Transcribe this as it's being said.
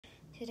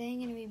Today I'm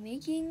going to be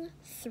making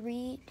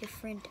three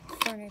different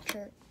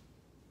furniture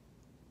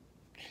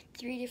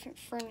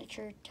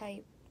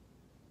type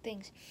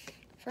things.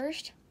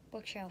 First,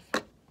 bookshelf.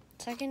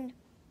 Second,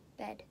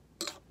 bed.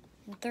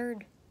 And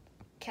third,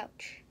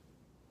 couch.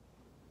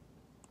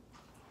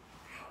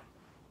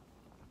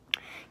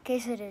 Okay,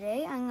 so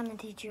today I'm going to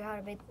teach you how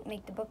to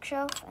make the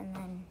bookshelf and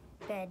then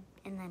bed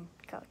and then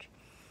couch.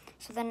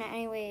 So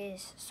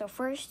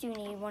first you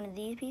need one of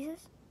these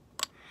pieces.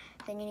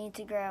 Then you need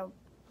to grab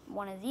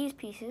one of these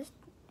pieces.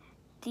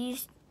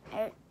 These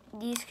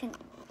can,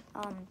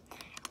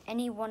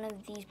 any one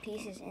of these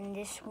pieces in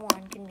this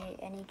one can be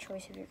any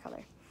choice of your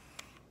color.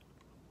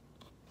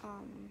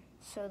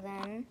 So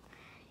then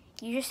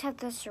you just have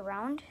to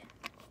surround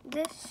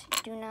this.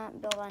 Do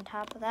not build on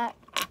top of that,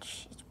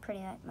 which is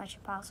pretty much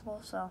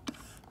impossible, so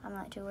I'm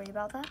not too worried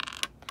about that.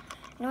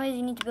 Anyways,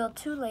 you need to build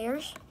 2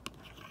 layers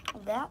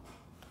of that.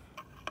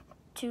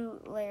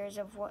 2 layers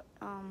of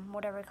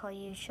whatever color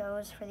you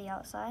chose for the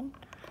outside.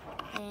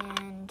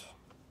 And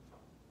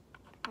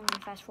I'm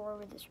gonna fast forward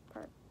with this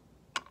part.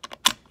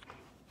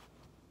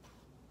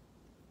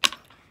 I'm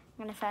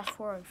gonna fast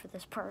forward for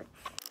this part.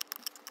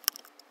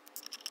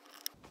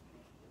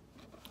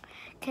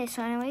 Okay,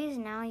 so anyways,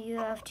 now you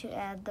have to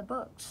add the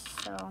books.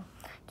 So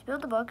to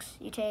build the books,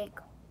 you take,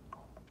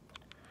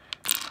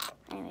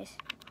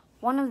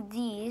 one of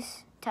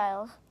these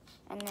tiles,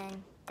 and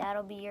then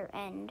that'll be your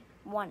end,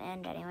 one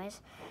end anyways.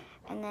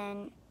 And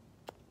then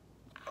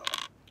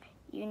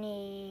you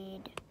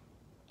need,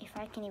 if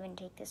I can even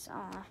take this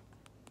off.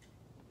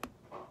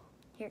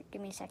 Here,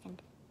 give me a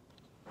second.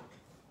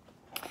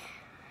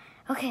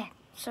 Okay,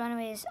 so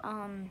anyways,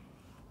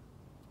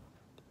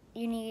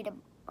 you need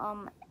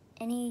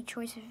any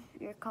choice of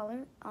your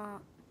color,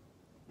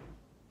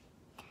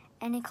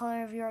 any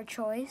color of your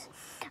choice,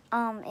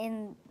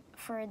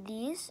 for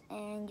these,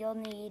 and you'll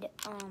need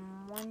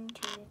 1,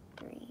 2,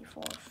 3,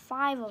 4,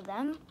 5 of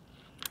them,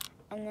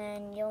 and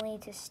then you'll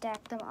need to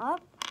stack them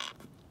up.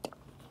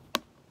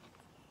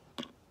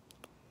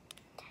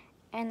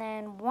 And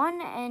then one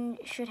end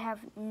should have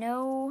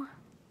no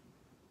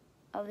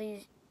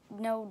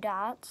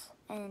dots,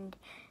 and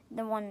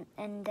the one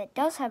end that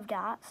does have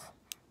dots,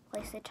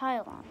 place the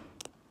tile on.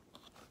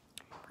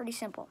 Pretty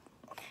simple.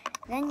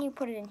 Then you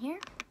put it in here.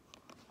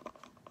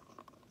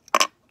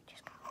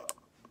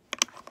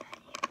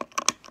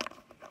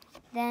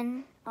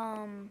 Then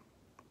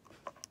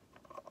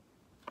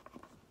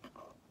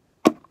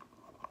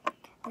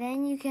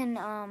you can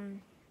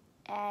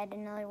add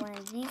another one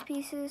of these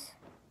pieces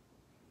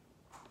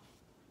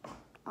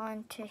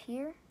onto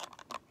here,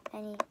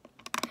 any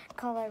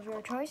color of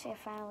your choice. I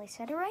finally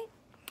said it right.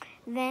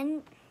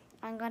 Then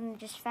I'm gonna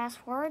just fast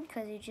forward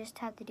because you just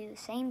have to do the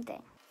same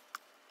thing.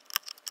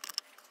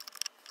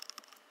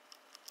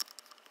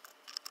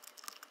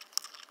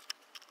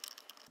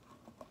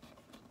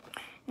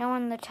 Now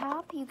on the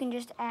top you can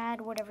just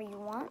add whatever you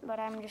want, but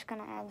I'm just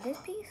gonna add this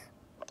piece.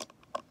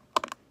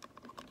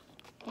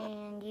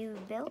 And you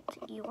built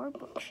your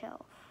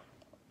bookshelf.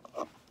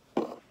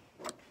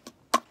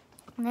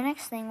 The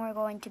next thing we're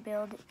going to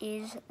build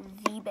is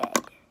the bed.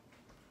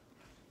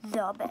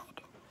 The bed.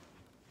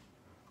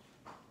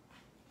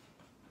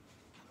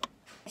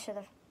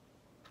 So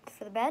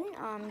for the bed,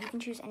 you can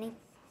choose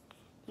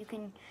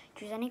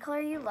any color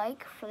you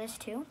like for this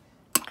too.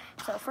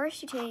 So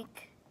first you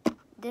take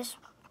this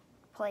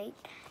plate,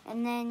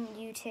 and then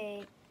you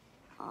take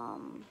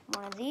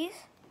one of these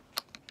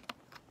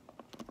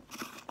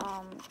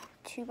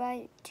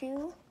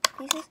 2x2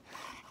 pieces.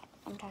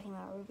 I'm talking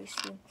about Rubik's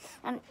Cube.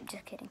 I'm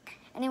just kidding.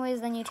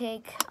 Anyways, then you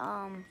take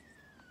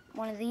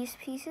one of these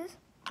pieces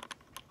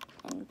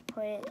and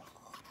put it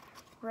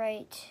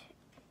right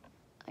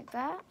like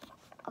that.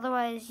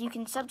 Otherwise, you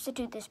can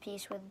substitute this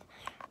piece with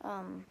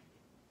a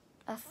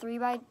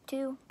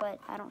 3x2, but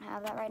I don't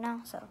have that right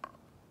now, so,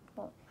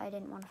 well, I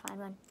didn't want to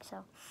find one.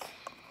 So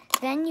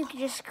then you can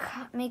just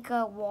make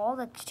a wall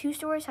that's 2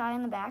 stories high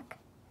in the back,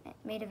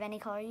 made of any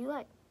color you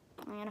like.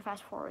 I'm gonna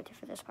fast forward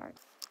for this part.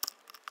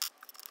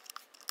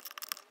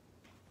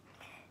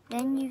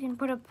 Then you can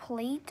put a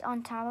plate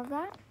on top of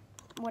that,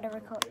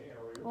 whatever color,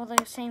 well,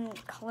 the same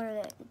color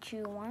that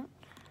you want.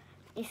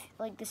 If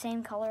like the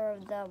same color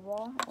of the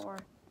wall or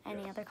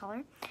any other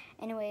color.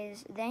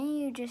 Anyways, then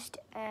you just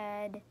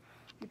add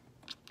the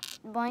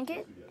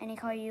blanket, any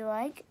color you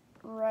like,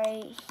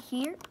 right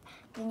here.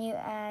 Then you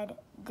add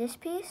this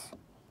piece,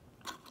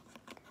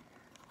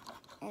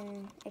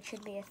 and it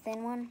should be a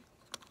thin one.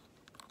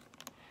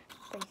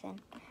 Pretty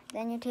thin.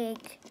 Then you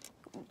take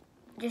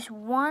just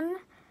one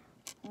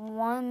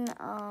what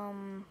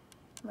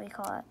do you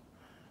call it,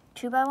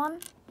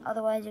 2x1.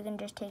 Otherwise you can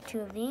just take 2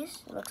 of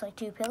these. It looks like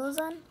 2 pillows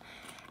then.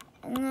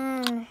 And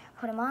then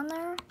put them on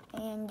there,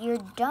 and you're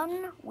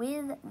done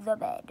with the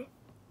bed.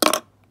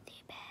 The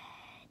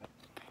bed.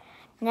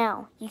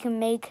 Now you can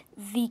make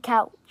the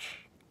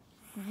couch.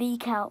 The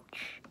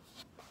couch.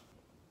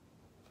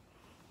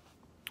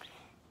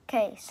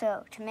 Okay,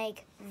 so to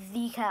make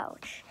the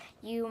couch,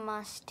 you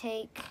must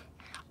take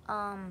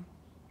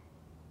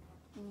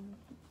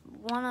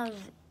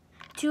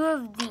 2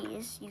 of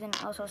these. You can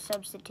also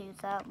substitute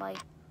that like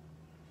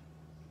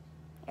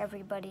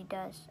everybody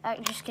does.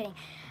 Just kidding.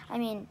 I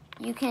mean,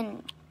 you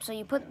can, so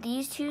you put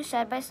these 2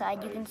 side by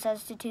side. You can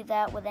substitute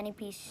that with any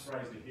piece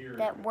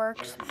that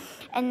works.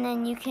 And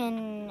then you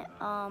can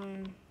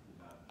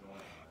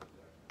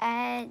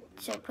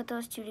so put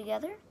those 2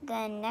 together.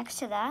 Then next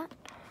to that,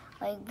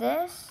 like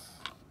this,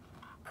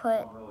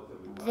 put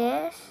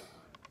this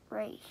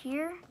right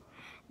here.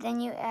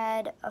 Then you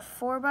add a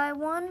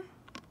 4x1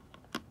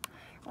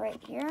 right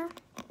here.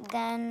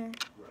 Then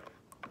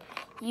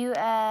you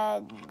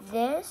add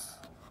this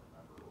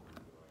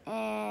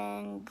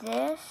and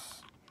this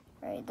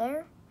right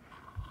there.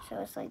 So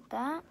it's like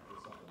that.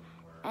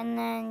 And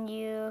then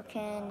you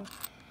can,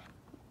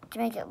 to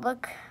make it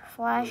look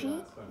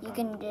flashy, you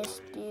can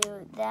just do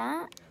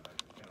that.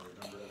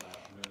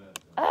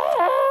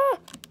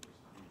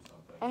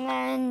 And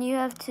then you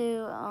have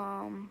to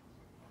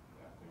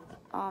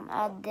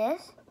add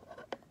this.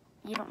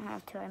 You don't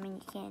have to, I mean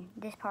you can.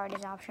 This part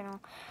is optional.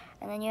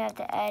 And then you have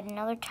to add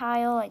another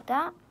tile like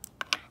that.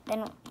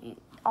 Then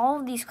all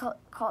of these,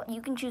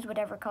 you can choose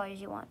whatever colors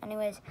you want.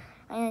 Anyways,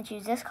 I'm going to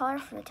choose this color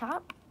for the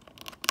top.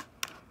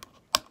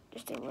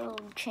 Just a little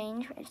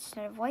change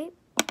instead of white.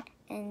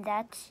 And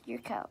that's your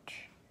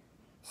couch.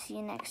 See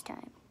you next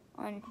time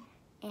on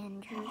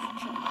Andrew's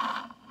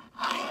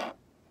channel.